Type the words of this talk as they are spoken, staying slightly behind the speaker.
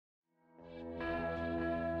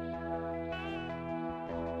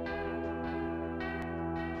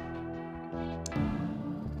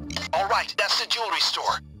right, that's the jewelry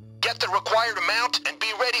store. Get the required amount and be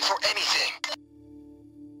ready for anything.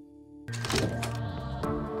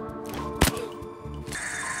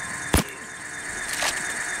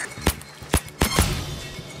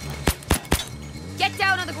 Get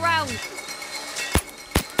down on the ground!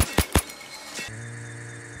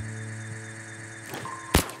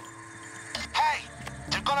 Hey!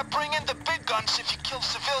 They're gonna bring in the big guns if you kill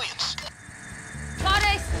civilians. Got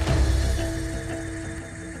it!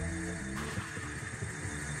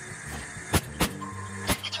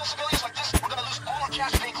 You kill civilians like this, we're gonna lose all our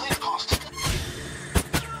cash paying cleaner costs.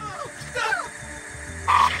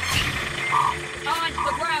 On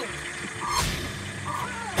the ground!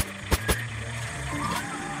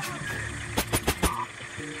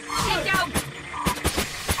 Get down!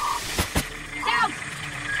 Down!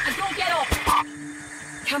 And don't get up!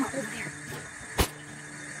 Come over there.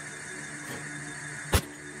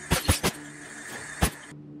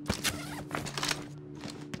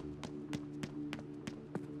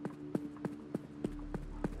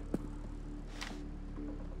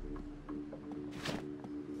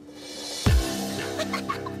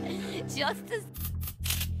 Justice.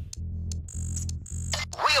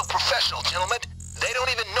 Real professional, gentlemen. They don't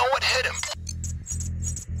even know what hit him.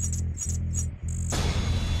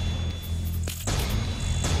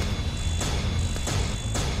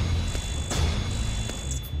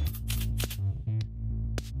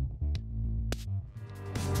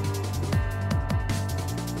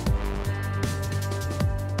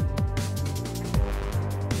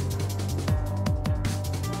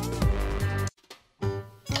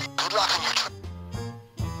 Good luck on your trip.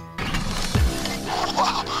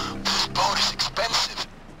 Wow, this boat is expensive.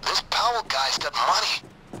 This Powell guy's got money.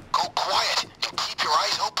 Go quiet and keep your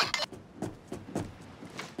eyes open.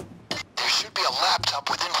 There should be a laptop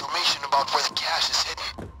with information about where the cash is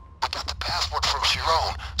hidden. We got the password from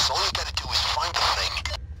Chiron, so all you gotta do is find the thing.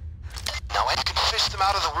 Now you can fish them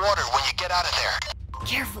out of the water when you get out of there.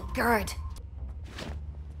 Careful, guard.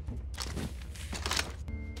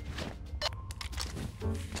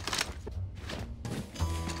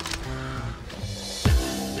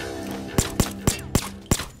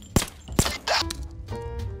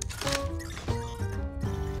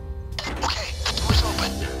 Okay, the door's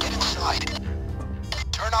open. Get inside.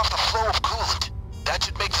 Turn off the flow of coolant. That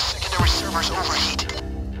should make the secondary servers overheat.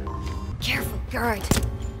 Careful, guard.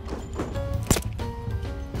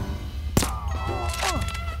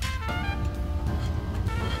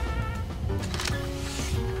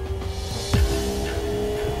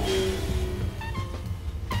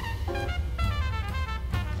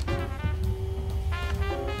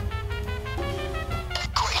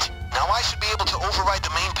 Great. Now I should be able to override the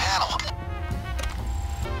main panel.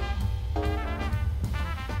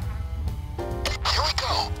 Here we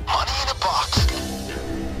go. Money in a box.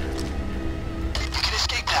 You can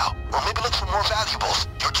escape now, or maybe look for more valuables.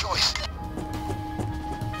 Your choice.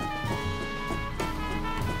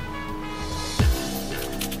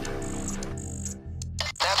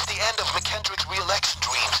 That's the end of McKendrick's re-election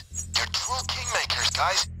dreams. You're true kingmakers,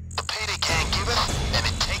 guys. The Payday gang giveth, and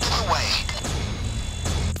it taketh away.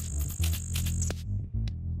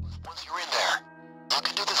 Once you're in there, you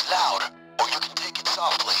can do this loud, or you can take it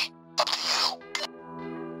softly. Up to you.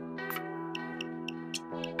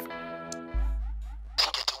 Then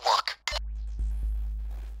get to work.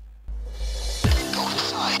 Go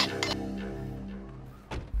inside.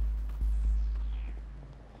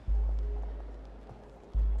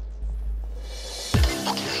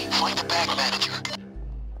 Okay, find the bank manager.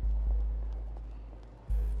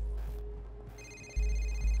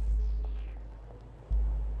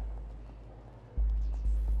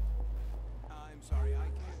 I'm sorry, I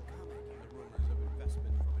can't comment on the rumors of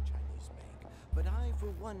investment from a Chinese bank, but I, for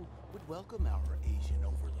one, would welcome our Asian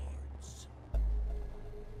overlords.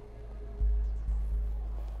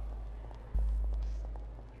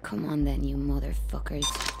 Come on then, you motherfuckers.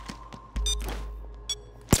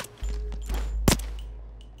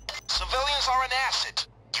 Civilians are an asset.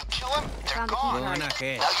 You kill them, they're Found the key gone. card. Go on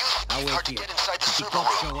ahead. Now use the I'll key wait card to here. get inside the If the server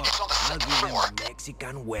cops room. show up, It's on the I'll second give them floor. a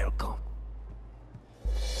Mexican welcome.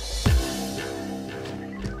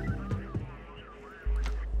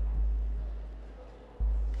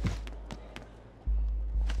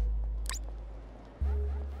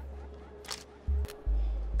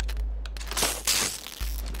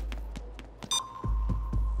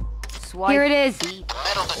 Swipe. Here it is. The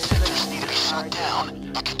metal detectors need to be shut down.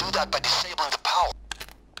 You can do that by disabling the power.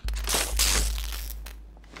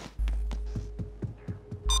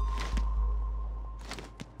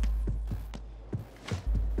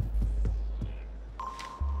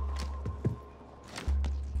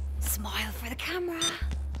 Smile for the camera.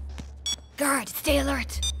 Guard, stay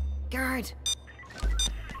alert. Guard. You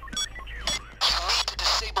need to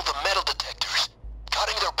disable the metal detectors.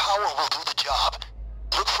 Cutting their power will do the job.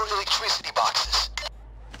 Look for electricity boxes.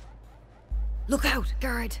 Look out,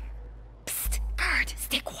 guard. Psst, guard,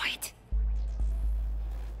 stay quiet.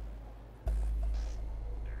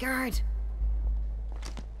 Guard.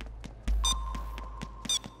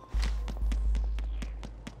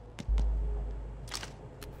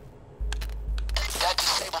 That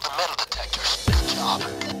disabled the metal detectors. Good job.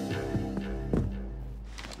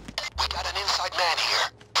 We got an inside man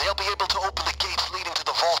here. They'll be able to open the gates leading to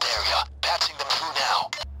the vault area. Patching them through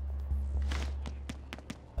now.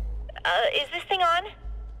 Is this thing on?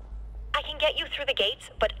 I can get you through the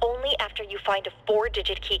gates, but only after you find a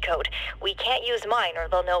 4-digit key code. We can't use mine or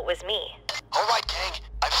they'll know it was me. Alright, gang.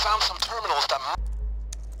 I found some terminals that...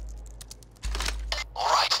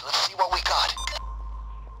 Alright, let's see what we got.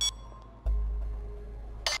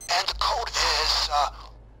 And the code is,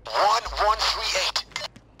 1138.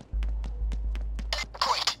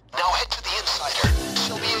 Great. Now head to the insider.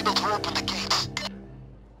 She'll be able to open the gates.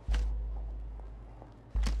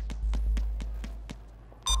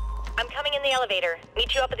 I'm coming in the elevator.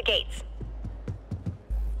 Meet you up at the gates.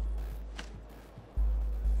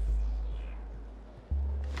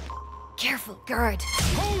 Careful, guard.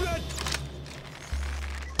 Hold it!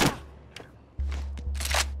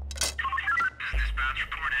 Dispatch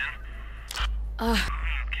report in. Okay.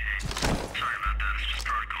 Sorry about that. It's just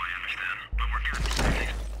protocol, you understand. But we're good.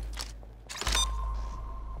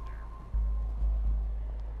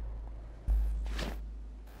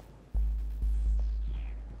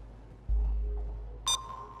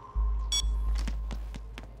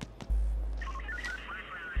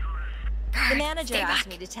 The manager asked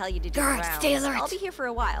me to tell you to do Guard, the rounds. stay alert. I'll be here for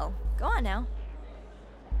a while. Go on now.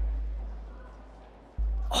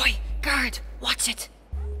 Oi, guard, watch it.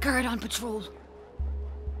 Guard on patrol.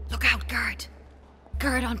 Look out, guard.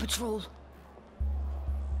 Guard on patrol.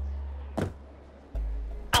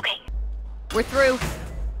 Okay. We're through.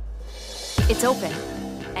 It's open,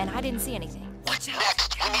 and I didn't see anything. Watch out.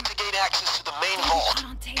 Next, we need to gain access to the main Don't be vault. caught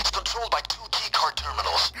on tape. It's controlled by 2 keycard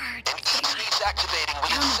terminals, Guard, and each stay back. needs activating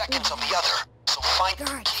within Down, seconds of over. the other. So find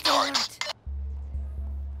Guard, stay keycards. alert.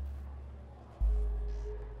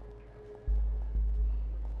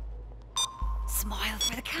 Smile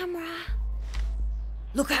for the camera.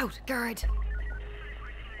 Look out, guard.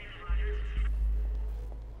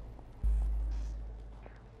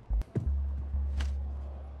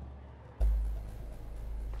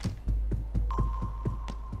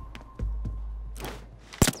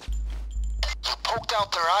 You poked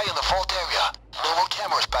out their eye in the vault area. No more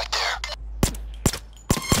cameras back there.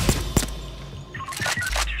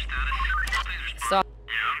 What's your status? Please respond. So,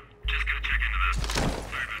 Yeah, I'm just gonna check into that.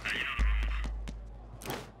 Sorry about that.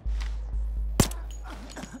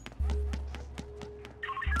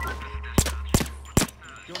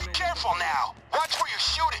 You know the rules. Careful now. Watch where you're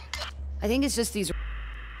shooting. I think it's just these. That's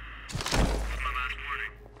my last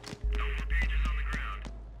warning. No more pages on the ground.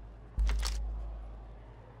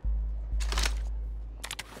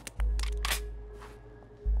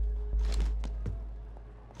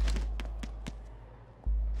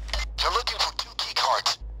 You're looking for 2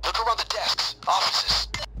 keycards. Look around the desks, offices.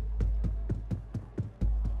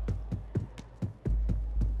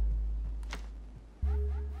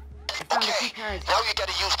 Okay, now you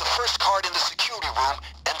gotta use the first card in the security room,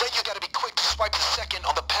 and then you gotta be quick to swipe the second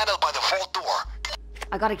on the panel by the vault door.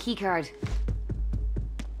 I got a key card.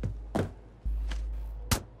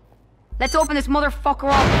 Let's open this motherfucker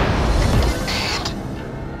up.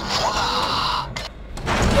 Voila!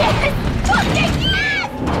 Yes! Fucking yes!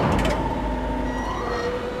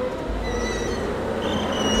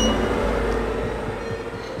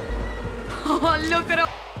 Oh, look at him.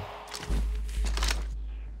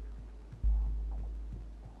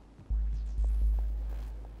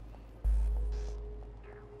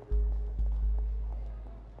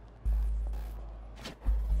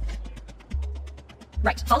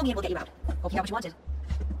 Right, follow me and we'll get you out. Hope you got what you wanted.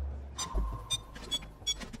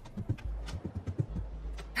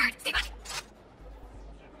 Guard, stay back.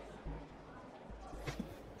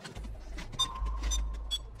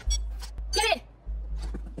 Get in!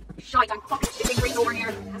 Shite, I'm fucking shipping green over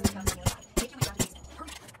here. Think about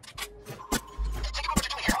what you're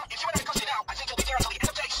doing here, huh? If you want to go sit down, I think you'll be there until the end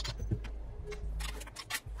of days.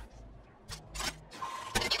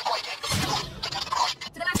 Keep it quiet, gang. Get down to the garage.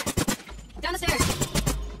 To the left. Down the stairs.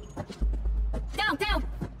 Down, down.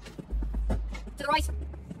 To the right.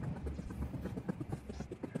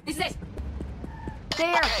 This is it.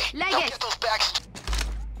 There, Okay, leg now it. get those bags.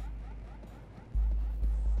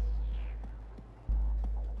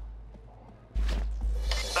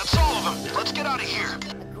 That's all of them. Let's get out of here.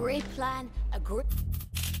 A great plan, a great...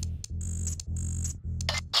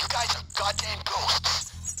 You guys are goddamn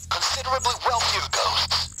ghosts. Considerably wealthier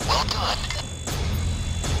ghosts. Well done.